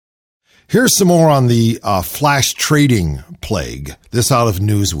Here's some more on the flash trading plague. This out of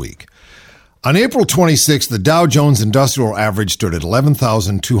Newsweek. On April 26th, the Dow Jones Industrial Average stood at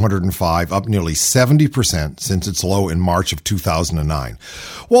 11,205, up nearly 70% since its low in March of 2009.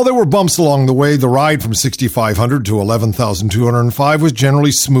 While there were bumps along the way, the ride from 6,500 to 11,205 was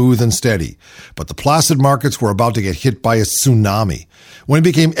generally smooth and steady. But the placid markets were about to get hit by a tsunami. When it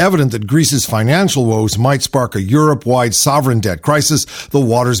became evident that Greece's financial woes might spark a Europe-wide sovereign debt crisis, the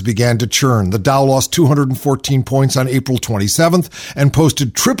waters began to churn. The Dow lost 214 points on April 27th and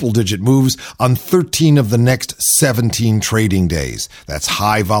posted triple-digit moves on 13 of the next 17 trading days. That's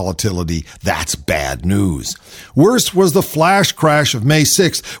high volatility. That's bad news. Worst was the flash crash of May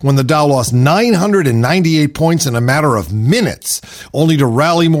 6th when the Dow lost 998 points in a matter of minutes, only to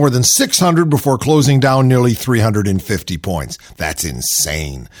rally more than 600 before closing down nearly 350 points. That's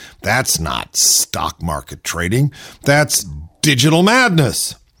insane. That's not stock market trading. That's digital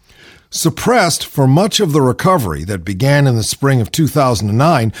madness. Suppressed for much of the recovery that began in the spring of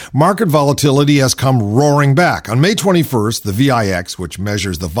 2009, market volatility has come roaring back. On May 21st, the VIX, which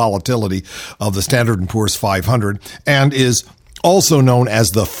measures the volatility of the Standard & Poor's 500 and is also known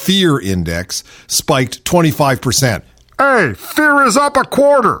as the Fear Index, spiked 25%. Hey, fear is up a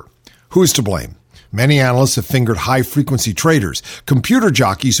quarter. Who's to blame? Many analysts have fingered high-frequency traders, computer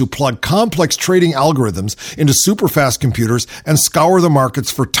jockeys who plug complex trading algorithms into super-fast computers and scour the markets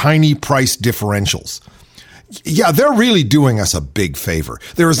for tiny price differentials. Yeah, they're really doing us a big favor.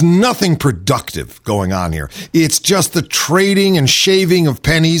 There is nothing productive going on here. It's just the trading and shaving of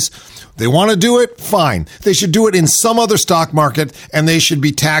pennies. They want to do it? Fine. They should do it in some other stock market, and they should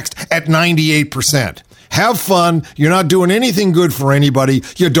be taxed at 98%. Have fun. You're not doing anything good for anybody.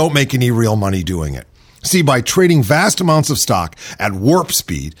 You don't make any real money doing it. See, by trading vast amounts of stock at warp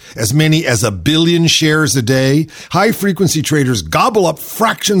speed, as many as 1 billion shares a day, high-frequency traders gobble up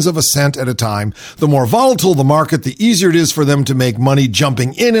fractions of a cent at a time. The more volatile the market, the easier it is for them to make money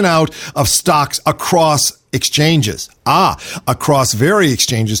jumping in and out of stocks across exchanges. Across very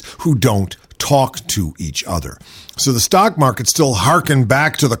exchanges who don't talk to each other. So the stock market still harken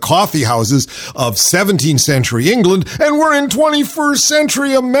back to the coffee houses of 17th century England, and we're in 21st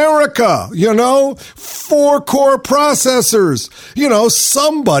century America, 4 core processors.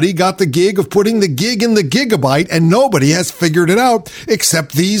 Somebody got the gig of putting the gig in the gigabyte, and nobody has figured it out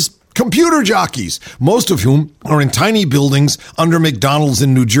except these computer jockeys, most of whom are in tiny buildings under McDonald's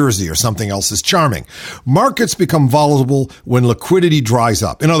in New Jersey or something else as charming. Markets become volatile when liquidity dries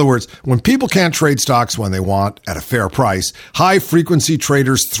up. In other words, when people can't trade stocks when they want at a fair price, high-frequency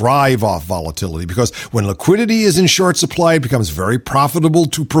traders thrive off volatility because when liquidity is in short supply, it becomes very profitable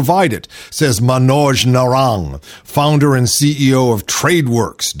to provide it, says Manoj Narang, founder and CEO of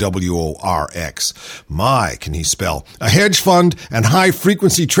TradeWorks, WORX. My, can he spell? A hedge fund and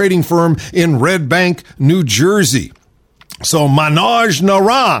high-frequency trading firm in Red Bank, New Jersey. So Manoj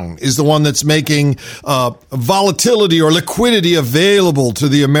Narang is the one that's making volatility or liquidity available to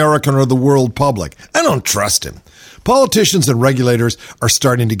the American or the world public. I don't trust him. Politicians and regulators are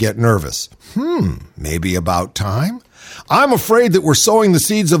starting to get nervous. Maybe about time? I'm afraid that we're sowing the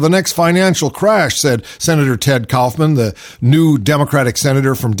seeds of the next financial crash, said Senator Ted Kaufman, the new Democratic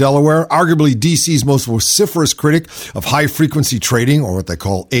senator from Delaware, arguably D.C.'s most vociferous critic of high-frequency trading, or what they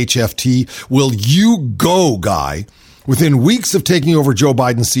call HFT. Will you go, guy? Within weeks of taking over Joe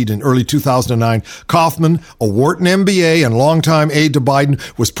Biden's seat in early 2009, Kaufman, a Wharton MBA and longtime aide to Biden,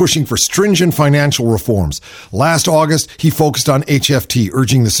 was pushing for stringent financial reforms. Last August, he focused on HFT,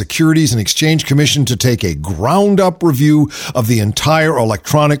 urging the Securities and Exchange Commission to take a ground-up review of the entire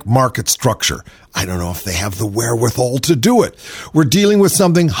electronic market structure. I don't know if they have the wherewithal to do it. We're dealing with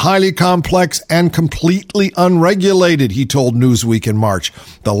something highly complex and completely unregulated, he told Newsweek in March.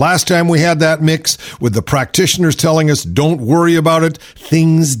 The last time we had that mix, with the practitioners telling us don't worry about it,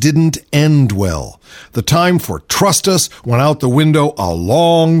 things didn't end well. The time for trust us went out the window a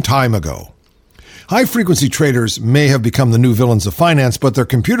long time ago. High-frequency traders may have become the new villains of finance, but their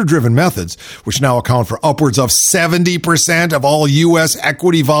computer-driven methods, which now account for upwards of 70% of all U.S.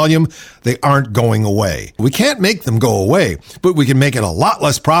 equity volume, they aren't going away. We can't make them go away, but we can make it a lot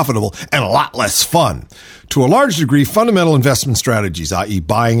less profitable and a lot less fun. To a large degree, fundamental investment strategies, i.e.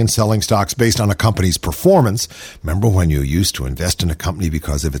 buying and selling stocks based on a company's performance. Remember when you used to invest in a company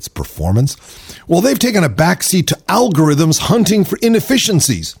because of its performance? Well, they've taken a backseat to algorithms hunting for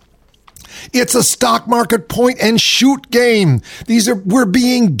inefficiencies. It's a stock market point and shoot game. We're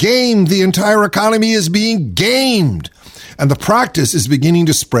being gamed. The entire economy is being gamed. And the practice is beginning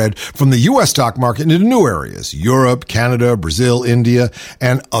to spread from the U.S. stock market into new areas, Europe, Canada, Brazil, India,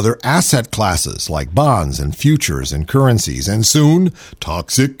 and other asset classes like bonds and futures and currencies, and soon,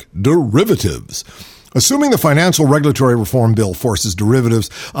 toxic derivatives. Assuming the financial regulatory reform bill forces derivatives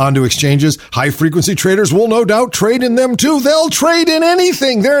onto exchanges, high-frequency traders will no doubt trade in them too. They'll trade in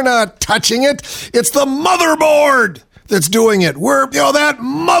anything. They're not touching it. It's the motherboard that's doing it. That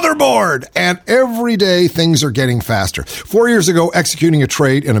motherboard. And every day things are getting faster. 4 years ago, executing a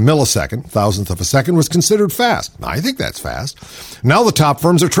trade in a millisecond, thousandth of a second, was considered fast. I think that's fast. Now the top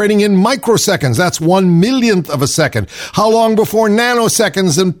firms are trading in microseconds. That's 1 millionth of a second. How long before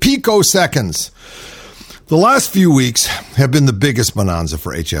nanoseconds and picoseconds? The last few weeks have been the biggest bonanza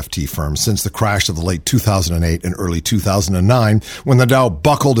for HFT firms since the crash of the late 2008 and early 2009, when the Dow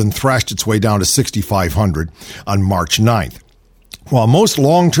buckled and thrashed its way down to 6,500 on March 9th. While most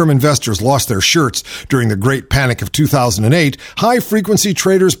long-term investors lost their shirts during the Great Panic of 2008, high-frequency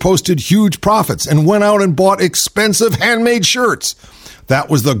traders posted huge profits and went out and bought expensive handmade shirts. That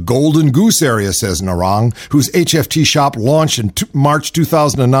was the golden goose area, says Narang, whose HFT shop launched in March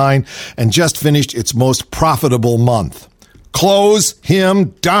 2009 and just finished its most profitable month. Close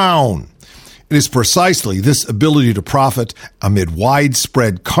him down. It is precisely this ability to profit amid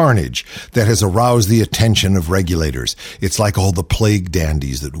widespread carnage that has aroused the attention of regulators. It's like all the plague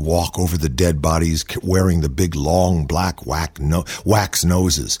dandies that walk over the dead bodies wearing the big, long, black wax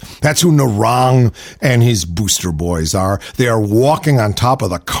noses. That's who Narang and his booster boys are. They are walking on top of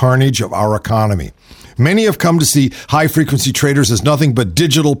the carnage of our economy. Many have come to see high-frequency traders as nothing but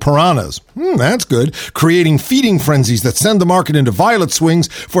digital piranhas. That's good. Creating feeding frenzies that send the market into violent swings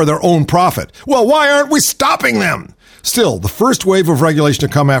for their own profit. Well, why aren't we stopping them? Still, the first wave of regulation to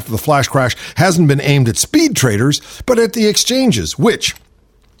come after the flash crash hasn't been aimed at speed traders, but at the exchanges, which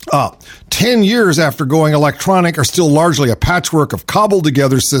 10 years after going electronic are still largely a patchwork of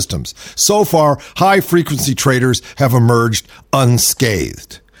cobbled-together systems. So far, high-frequency traders have emerged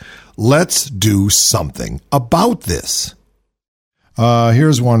unscathed. Let's do something about this.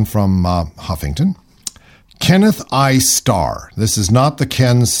 Here's one from Huffington. Kenneth I. Starr. This is not the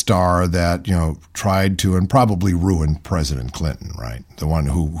Ken Starr that, tried to and probably ruined President Clinton, right? The one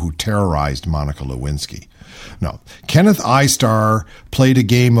who terrorized Monica Lewinsky. No. Kenneth I. Starr played a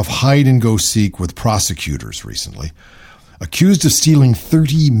game of hide-and-go-seek with prosecutors recently. Accused of stealing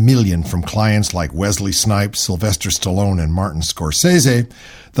 $30 million from clients like Wesley Snipes, Sylvester Stallone, and Martin Scorsese,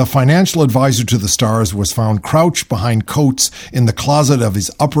 the financial advisor to the Starrs was found crouched behind coats in the closet of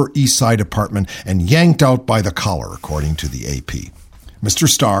his Upper East Side apartment and yanked out by the collar, according to the AP. Mr.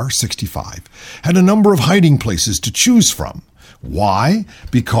 Starr, 65, had a number of hiding places to choose from. Why?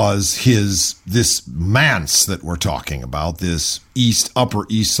 Because this manse that we're talking about, this Upper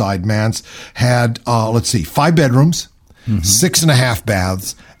East Side manse, had, 5 bedrooms, 6.5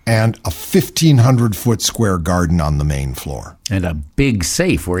 baths, and a 1,500-foot square garden on the main floor. And a big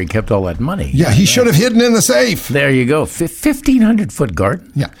safe where he kept all that money. Yeah, he should have hidden in the safe. There you go. 1,500-foot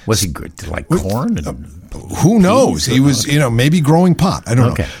garden? Yeah. Was he like corn? Who knows? He was, maybe growing pot. I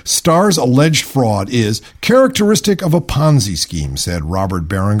don't know. Starr's alleged fraud is characteristic of a Ponzi scheme, said Robert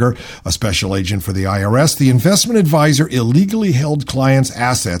Berenger, a special agent for the IRS. The investment advisor illegally held clients'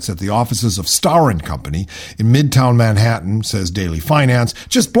 assets at the offices of Starr & Company in Midtown Manhattan, says Daily Finance,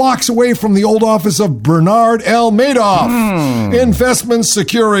 just blocks away from the old office of Bernard L. Madoff. Investment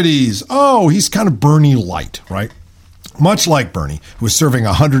securities. Oh, he's kind of Bernie light, right? Much like Bernie, who is serving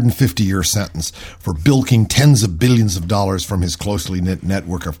a 150-year sentence for bilking tens of billions of dollars from his closely knit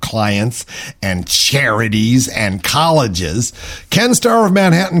network of clients and charities and colleges, Ken Starr of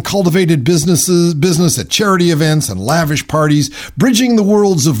Manhattan cultivated business at charity events and lavish parties, bridging the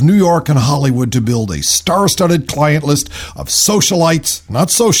worlds of New York and Hollywood to build a star-studded client list of socialites,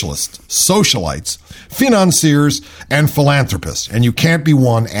 not socialists, socialites, financiers, and philanthropists. And you can't be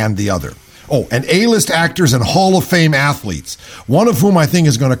one and the other. Oh, and A-list actors and Hall of Fame athletes, one of whom I think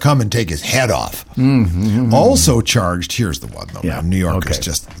is going to come and take his head off. Also charged, here's the one, though. Yeah, New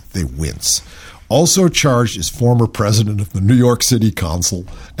Yorkers they wince. Also charged is former president of the New York City Council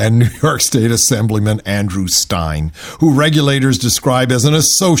and New York State Assemblyman Andrew Stein, who regulators describe as an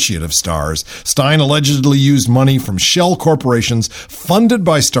associate of Starr's. Stein allegedly used money from shell corporations funded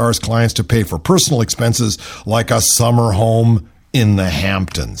by Starr's clients to pay for personal expenses like a summer home in the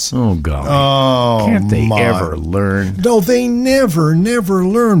Hamptons. Oh, God. Oh, Can't they my. ever learn? No, they never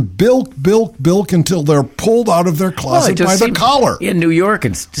learn. Bilk until they're pulled out of their closet by the collar. In New York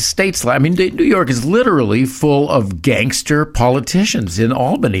and states, I mean, New York is literally full of gangster politicians. In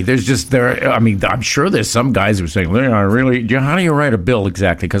Albany, I'm sure there's some guys who are saying, how do you write a bill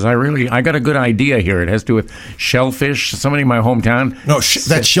exactly? Because I got a good idea here. It has to do with Shellfish, somebody in my hometown. No,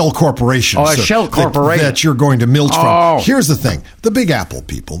 that's Shell Corporation. Oh, Shell Corporation. That you're going to milch Oh. from. Here's the thing. The Big Apple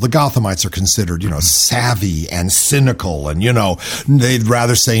people, the Gothamites, are considered, savvy and cynical, and, they'd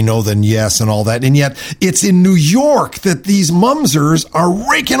rather say no than yes and all that. And yet it's in New York that these mumsers are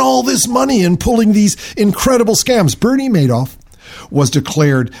raking all this money and pulling these incredible scams. Bernie Madoff was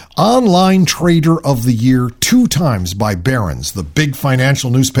declared Online Trader of the Year 2 times by Barron's, the big financial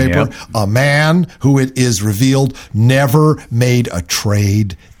newspaper, Yep. a man who, it is revealed, never made a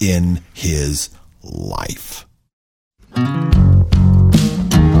trade in his life.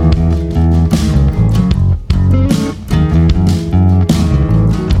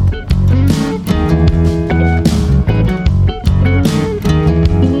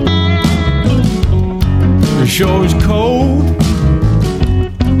 It sure is cold.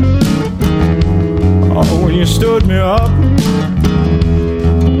 Oh, when you stood me up.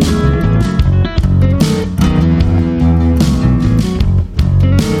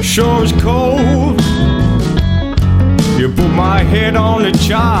 Sure is cold. You put my head on the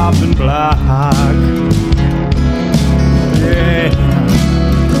chopping block. Yeah.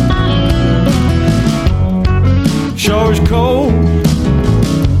 Sure is cold.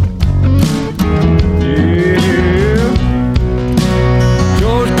 Yeah.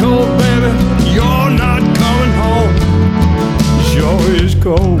 Sure is cold, baby. You're not coming home. Sure is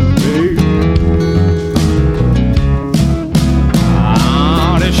cold, baby.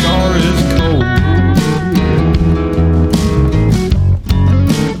 Ah, it sure is cold.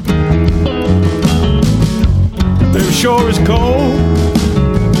 It sure is cold.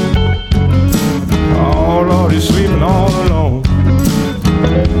 Oh, Lord, he's sleeping all alone.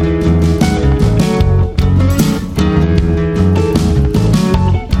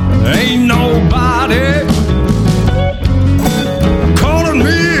 Ain't nobody calling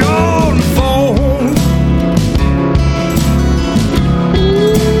me on the phone.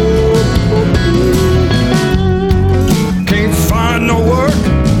 Can't find no work.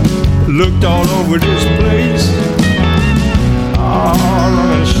 Looked all over this place. All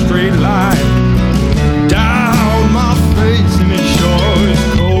on a straight line down my face, and it sure is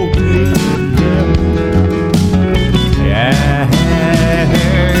cold. Yeah,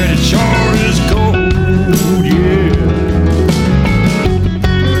 it sure is cold. Yeah.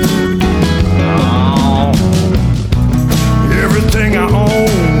 Oh, everything I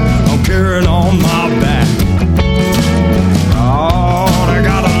own, I'm carrying on my back. Oh, I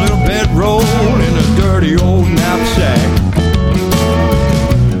got a little bedroll and a dirty old knapsack.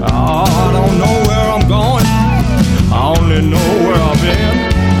 Oh, I don't know where I'm going, I only know where I've been.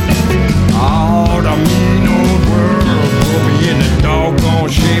 Oh, the mean old world put me in the doggone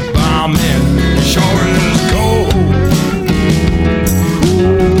shape I'm in. It sure is cold.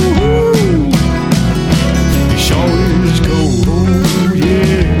 Ooh, it sure is cold,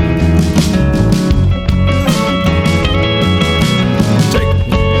 yeah.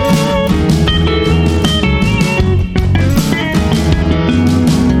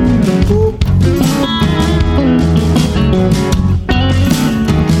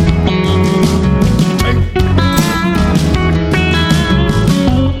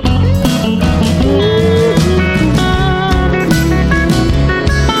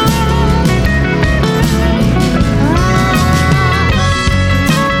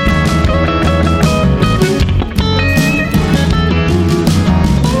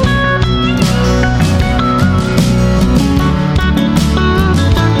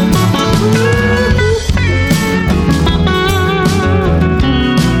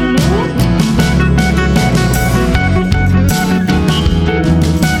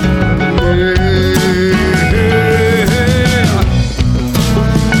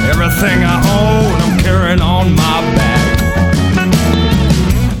 Everything I